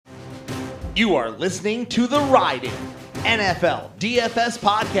You are listening to The Riding NFL DFS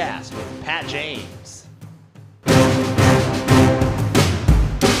Podcast with Pat James.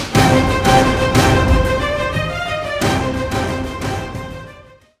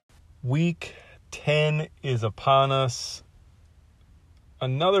 Week 10 is upon us.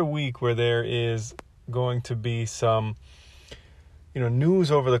 Another week where there is going to be some, news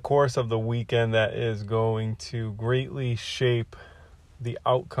over the course of the weekend that is going to greatly shape the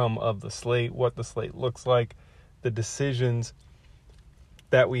outcome of the slate, what the slate looks like, the decisions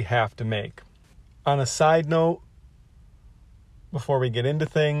that we have to make. On a side note, before we get into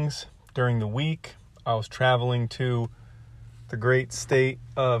things, during the week, I was traveling to the great state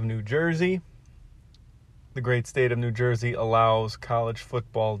of New Jersey. The great state of New Jersey allows college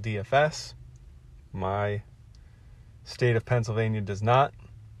football DFS. My state of Pennsylvania does not.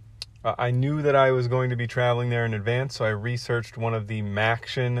 I knew that I was going to be traveling there in advance, so I researched one of the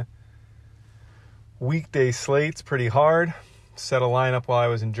Maction weekday slates pretty hard, set a lineup while I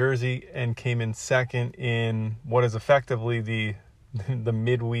was in Jersey, and came in second in what is effectively the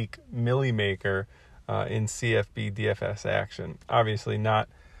midweek Millie Maker in CFB DFS action. Obviously not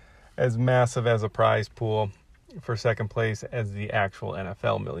as massive as a prize pool for second place as the actual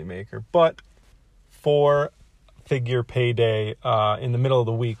NFL Millie Maker, but four-figure payday in the middle of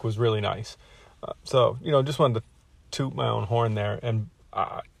the week was really nice. So just wanted to toot my own horn there, and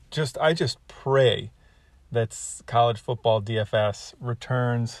I just pray that college football DFS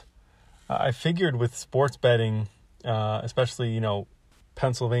returns. I figured with sports betting, especially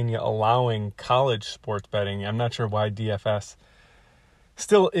Pennsylvania allowing college sports betting, I'm not sure why DFS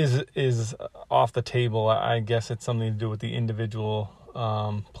still is off the table. I guess it's something to do with the individual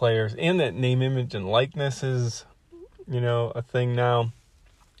players, and that name, image, and likeness is a thing now.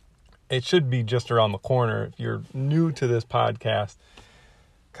 It should be just around the corner. If you're new to this podcast,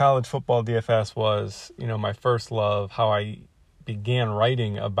 college football DFS was my first love. How I began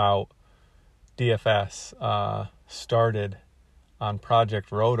writing about DFS started on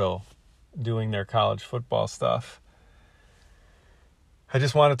Project Roto, doing their college football stuff. I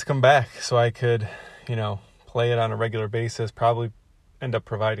just wanted to come back so I could play it on a regular basis, probably end up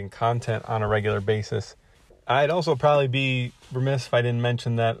providing content on a regular basis. I'd also probably be remiss if I didn't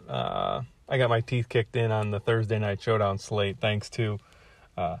mention that I got my teeth kicked in on the Thursday Night Showdown slate, thanks to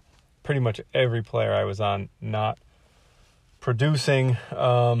pretty much every player I was on not producing.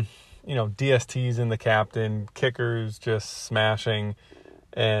 DSTs in the captain, kickers just smashing,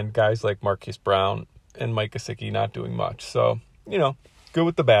 and guys like Marquise Brown and Mike Gesicki not doing much. So, good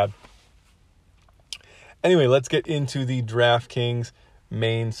with the bad. Anyway, let's get into the DraftKings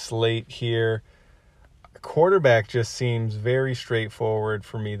main slate here. Quarterback just seems very straightforward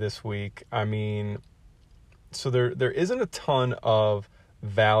for me this week. So there isn't a ton of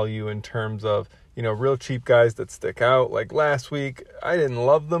value in terms of, real cheap guys that stick out. Like last week, I didn't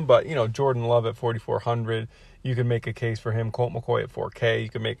love them, but, Jordan Love at 4,400, you can make a case for him. Colt McCoy at 4K, you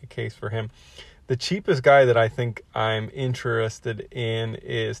can make a case for him. The cheapest guy that I think I'm interested in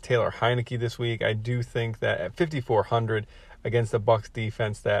is Taylor Heineke this week. I do think that at 5,400 against the Bucs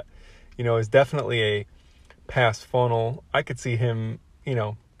defense that, is definitely a pass funnel. I could see him,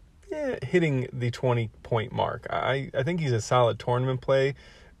 hitting the 20-point mark. I think he's a solid tournament play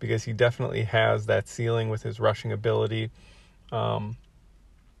because he definitely has that ceiling with his rushing ability. But,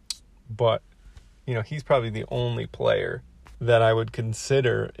 he's probably the only player that I would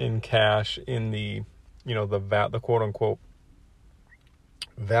consider in cash in the, the quote-unquote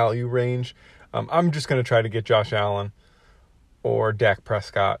value range. I'm just going to try to get Josh Allen or Dak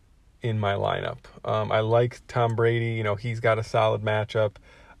Prescott in my lineup. I like Tom Brady. He's got a solid matchup.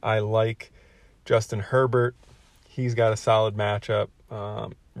 I like Justin Herbert. He's got a solid matchup.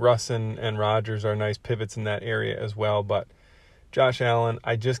 Russ and Rodgers are nice pivots in that area as well. But Josh Allen,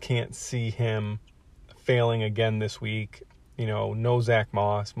 I just can't see him failing again this week. No Zach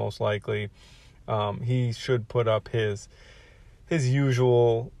Moss, most likely. He should put up his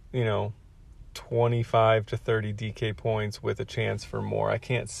usual, 25 to 30 DK points with a chance for more. I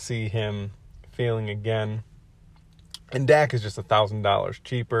can't see him failing again. And Dak is just $1,000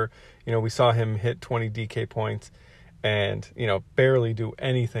 cheaper. We saw him hit 20 DK points and, barely do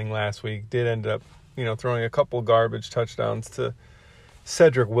anything last week. Did end up, throwing a couple garbage touchdowns to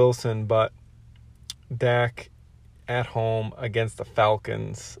Cedric Wilson, but Dak at home against the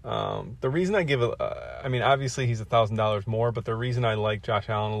Falcons. The reason I give obviously he's $1,000 more, but the reason I like Josh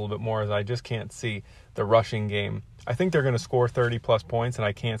Allen a little bit more is I just can't see the rushing game. I think they're going to score 30 plus points, and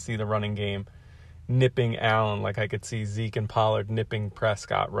I can't see the running game nipping Allen like I could see Zeke and Pollard nipping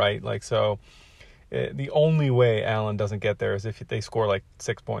Prescott, right? The only way Allen doesn't get there is if they score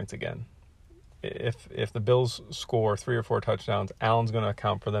 6 points again. if the Bills score 3 or 4 touchdowns, Allen's going to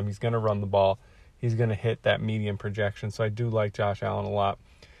account for them. He's going to run the ball. He's going to hit that median projection. So I do like Josh Allen a lot.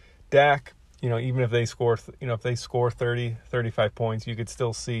 Dak, even if they score, if they score 30, 35 points, you could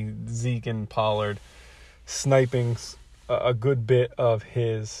still see Zeke and Pollard sniping a good bit of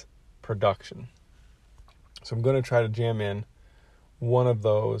his production. So I'm going to try to jam in one of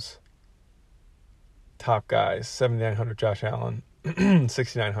those top guys, 7,900 Josh Allen,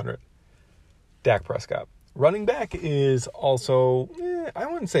 6,900 Dak Prescott. Running back is also, I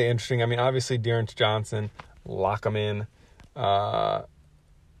wouldn't say interesting. I mean, obviously, Dearness Johnson, lock him in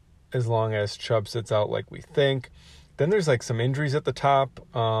as long as Chubb sits out like we think. Then there's like some injuries at the top.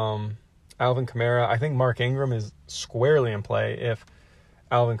 Alvin Kamara. I think Mark Ingram is squarely in play if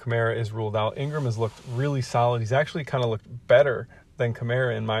Alvin Kamara is ruled out. Ingram has looked really solid. He's actually kind of looked better than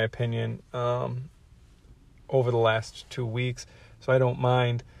Kamara, in my opinion, over the last 2 weeks. So I don't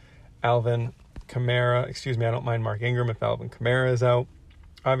mind I don't mind Mark Ingram if Alvin Kamara is out.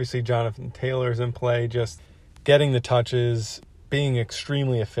 Obviously, Jonathan Taylor's in play, just getting the touches, being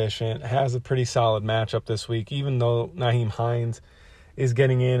extremely efficient, has a pretty solid matchup this week. Even though Nyheim Hines is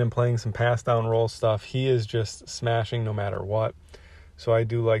getting in and playing some pass down roll stuff, he is just smashing no matter what. So I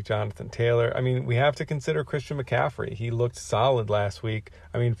do like Jonathan Taylor. I mean, we have to consider Christian McCaffrey. He looked solid last week.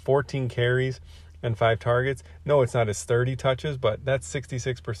 14 carries and 5 targets. No, it's not his 30 touches, but that's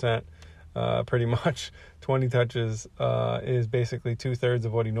 66%. Pretty much 20 touches is basically 2/3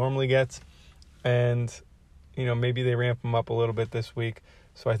 of what he normally gets. And, maybe they ramp him up a little bit this week.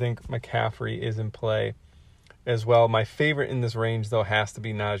 So I think McCaffrey is in play as well. My favorite in this range, though, has to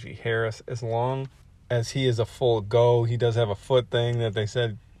be Najee Harris. As long as he is a full go, he does have a foot thing that they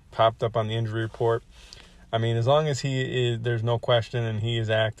said popped up on the injury report. As long as he is, there's no question, and he is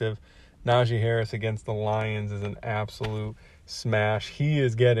active, Najee Harris against the Lions is an absolute smash. He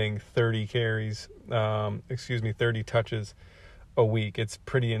is getting 30 touches a week. It's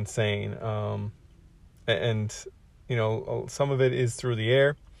pretty insane. And some of it is through the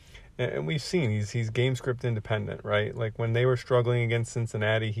air. And we've seen he's game script independent, right? Like when they were struggling against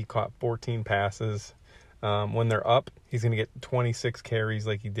Cincinnati, he caught 14 passes. When they're up, he's going to get 26 carries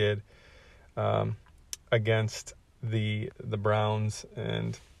like he did against the Browns.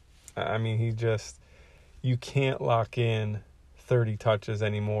 And you can't lock in 30 touches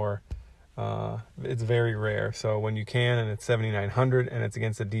anymore. It's very rare. So when you can, and it's 7,900, and it's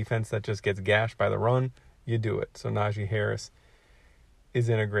against a defense that just gets gashed by the run, you do it. So Najee Harris is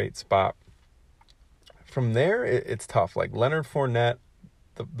in a great spot. From there, it's tough. Like Leonard Fournette,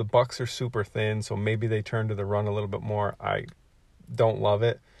 the Bucs are super thin, so maybe they turn to the run a little bit more. I don't love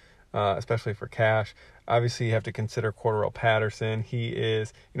it, especially for cash. Obviously, you have to consider Cordarrelle Patterson. He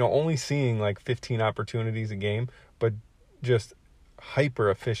is, only seeing like 15 opportunities a game, but just hyper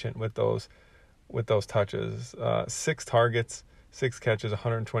efficient with those touches. 6 targets, 6 catches,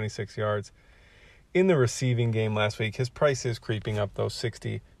 126 yards. In the receiving game last week, his price is creeping up, though,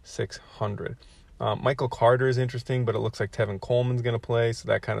 6,600. Michael Carter is interesting, but it looks like Tevin Coleman's going to play, so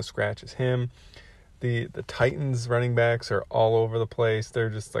that kind of scratches him. The Titans running backs are all over the place. They're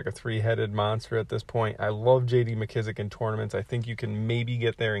just like a 3-headed monster at this point. I love J.D. McKissic in tournaments. I think you can maybe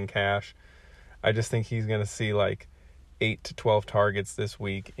get there in cash. I just think he's going to see like 8 to 12 targets this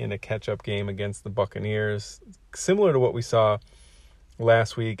week in a catch-up game against the Buccaneers, similar to what we saw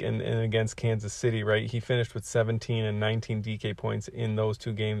last week and against Kansas City, right? He finished with 17 and 19 DK points in those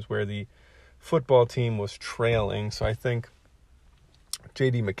 2 games where the football team was trailing. So I think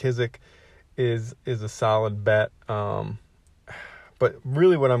J.D. McKissic is a solid bet. But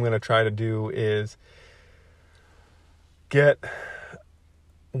really what I'm going to try to do is get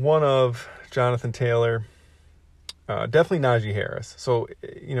one of Jonathan Taylor, definitely Najee Harris. So,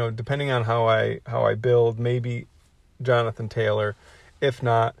 depending on how I build, maybe Jonathan Taylor. If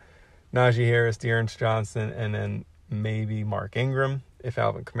not, Najee Harris, Dearness Johnson, and then maybe Mark Ingram. If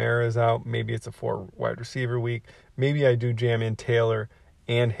Alvin Kamara is out, maybe it's a 4 wide receiver week. Maybe I do jam in Taylor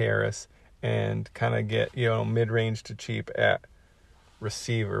and Harris and kind of get, mid-range to cheap at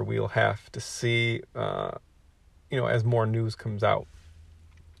receiver. We'll have to see, as more news comes out.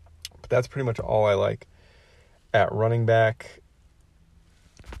 But that's pretty much all I like at running back.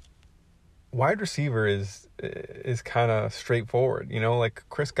 Wide receiver is kind of straightforward, like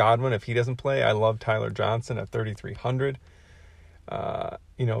Chris Godwin. If he doesn't play, I love Tyler Johnson at 3,300.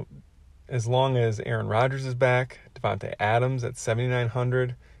 As long as Aaron Rodgers is back, Devontae Adams at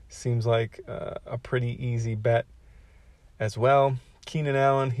 7,900 seems like a pretty easy bet as well. Keenan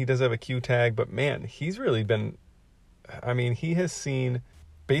Allen, he does have a Q tag, but man, he's really been, he has seen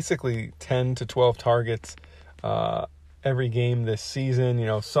basically 10 to 12 targets every game this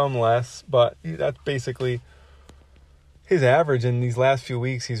season, some less, but that's basically his average. In these last few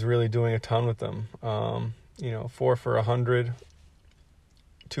weeks, he's really doing a ton with them. 4 for 100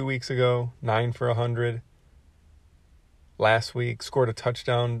 2 weeks ago, 9 for 100 last week, scored a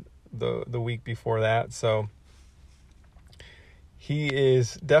touchdown the week before that. So he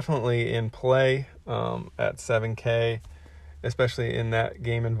is definitely in play at 7K, especially in that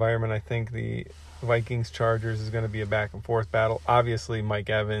game environment. I think the Vikings-Chargers is going to be a back-and-forth battle. Obviously, Mike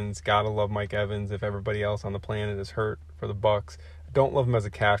Evans, gotta love Mike Evans if everybody else on the planet is hurt for the Bucs. Don't love him as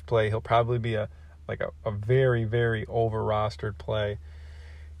a cash play. He'll probably be a very, very over-rostered play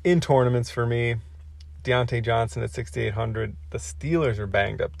in tournaments for me. Deontay Johnson at 6,800. The Steelers are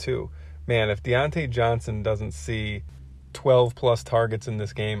banged up too. Man, if Deontay Johnson doesn't see 12-plus targets in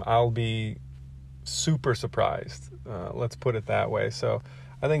this game, I'll be super surprised. Let's put it that way. So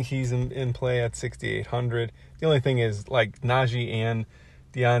I think he's in play at 6,800. The only thing is, like Najee and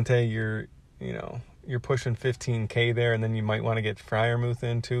Deontay, you're pushing 15K there, and then you might want to get Freiermuth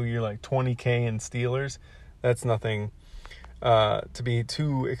in too. You're like 20K in Steelers. That's nothing to be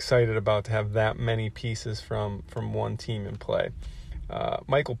too excited about, to have that many pieces from one team in play.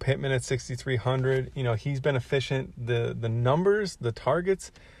 Michael Pittman at 6,300. He's been efficient. The numbers, the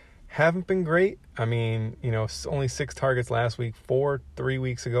targets haven't been great. I mean, only 6 targets last week, 4 3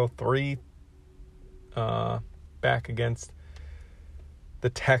 weeks ago, 3 back against the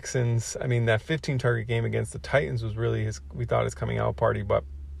Texans. I mean, that 15-target game against the Titans was really we thought his coming out party, but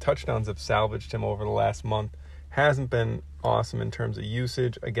touchdowns have salvaged him over the last month. Hasn't been awesome in terms of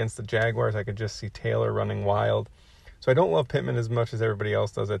usage. Against the Jaguars, I could just see Taylor running wild. So I don't love Pittman as much as everybody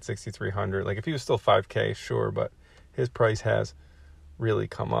else does at 6,300. Like, if he was still 5K, sure, but his price has really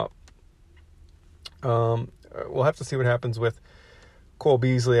come up. We'll have to see what happens with Cole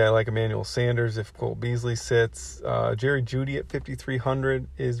Beasley. I like Emmanuel Sanders if Cole Beasley sits. Jerry Jeudy at 5,300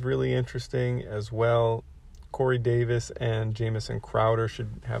 is really interesting as well. Corey Davis and Jamison Crowder should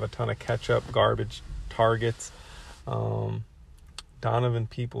have a ton of catch-up garbage targets. Donovan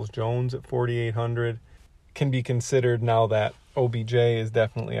Peoples-Jones at 4,800 can be considered now that OBJ is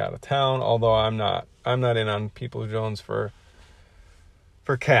definitely out of town, although I'm not in on Peoples-Jones for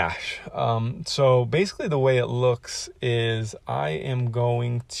cash. So basically the way it looks is I am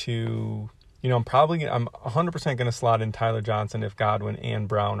going to, I'm 100% going to slot in Tyler Johnson if Godwin and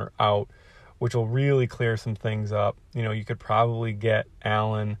Brown are out, which will really clear some things up. You could probably get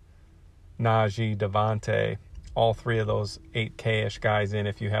Allen, Najee, Devontae, all 3 of those 8K-ish guys in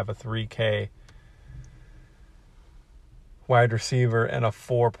if you have a 3K wide receiver and a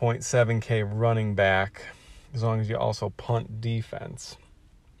 4.7K running back, as long as you also punt defense.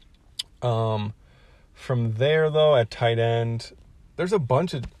 From there, though, at tight end, there's a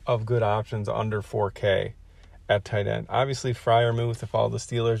bunch of good options under 4K at tight end. Obviously, Freiermuth, if all the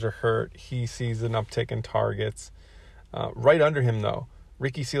Steelers are hurt, he sees an uptick in targets. Right under him, though,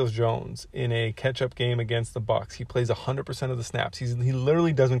 Ricky Seals-Jones in a catch-up game against the Bucs. He plays 100% of the snaps. He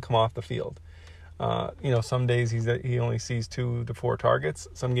literally doesn't come off the field. Some days he only sees 2 to 4 targets.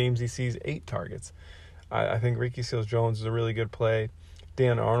 Some games he sees 8 targets. I think Ricky Seals-Jones is a really good play.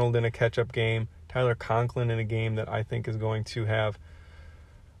 Dan Arnold in a catch-up game. Tyler Conklin in a game that I think is going to have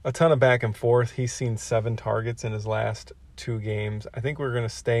a ton of back and forth. He's seen 7 targets in his last 2 games. I think we're going to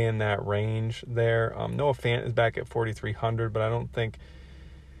stay in that range there. Noah Fant is back at 4,300, but I don't think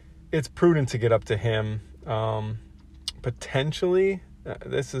it's prudent to get up to him. Potentially,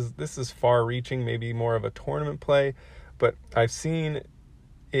 this is far-reaching, maybe more of a tournament play, but I've seen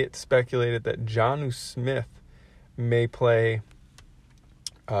it speculated that Jonnu Smith may play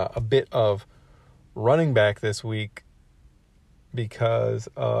a bit of running back this week because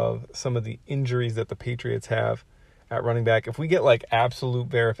of some of the injuries that the Patriots have at running back. If we get like absolute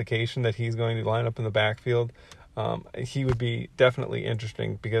verification that he's going to line up in the backfield, he would be definitely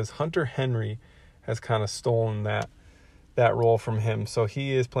interesting because Hunter Henry has kind of stolen that role from him. So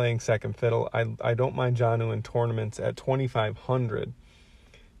he is playing second fiddle. I don't mind Jonnu in tournaments at 2,500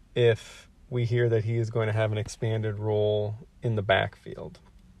 if we hear that he is going to have an expanded role in the backfield.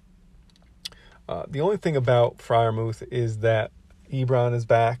 The only thing about Freiermuth is that Ebron is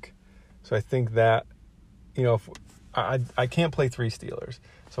back. So I think that, if I can't play 3 Steelers.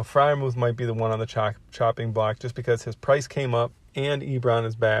 So Freiermuth might be the one on the chopping block just because his price came up and Ebron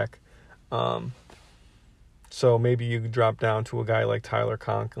is back. So maybe you could drop down to a guy like Tyler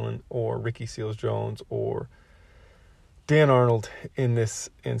Conklin or Ricky Seals-Jones or Dan Arnold in this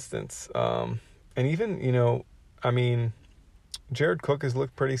instance. And even, Jared Cook has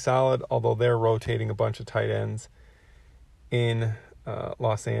looked pretty solid, although they're rotating a bunch of tight ends in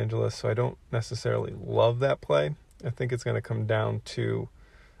Los Angeles, so I don't necessarily love that play. I think it's going to come down to,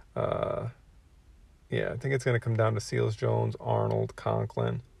 Seals Jones, Arnold,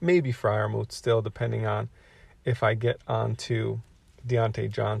 Conklin, maybe Freiermuth still, depending on if I get onto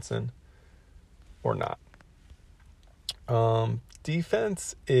Deontay Johnson or not.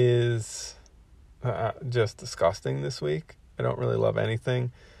 Defense is just disgusting this week. I don't really love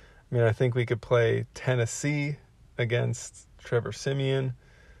anything. I mean, I think we could play Tennessee against Trevor Siemian.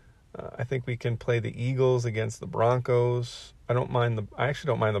 I think we can play the Eagles against the Broncos. I actually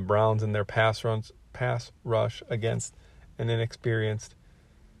don't mind the Browns and their pass rush against an inexperienced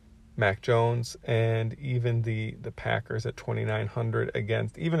Mac Jones, and even the Packers at 2,900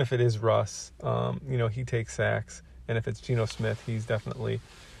 against, even if it is Russ, he takes sacks, and if it's Geno Smith, he's definitely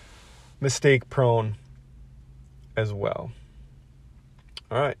mistake prone as well.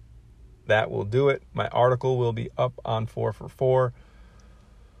 All right, that will do it. My article will be up on 4for4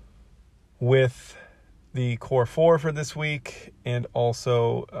 with the core 4 for this week, and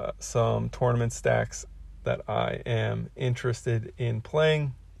also some tournament stacks that I am interested in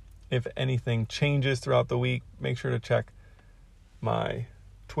playing. If anything changes throughout the week, make sure to check my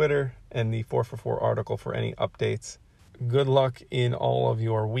Twitter and the 4for4 article for any updates. Good luck in all of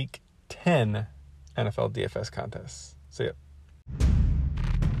your Week 10 NFL DFS contests. See ya.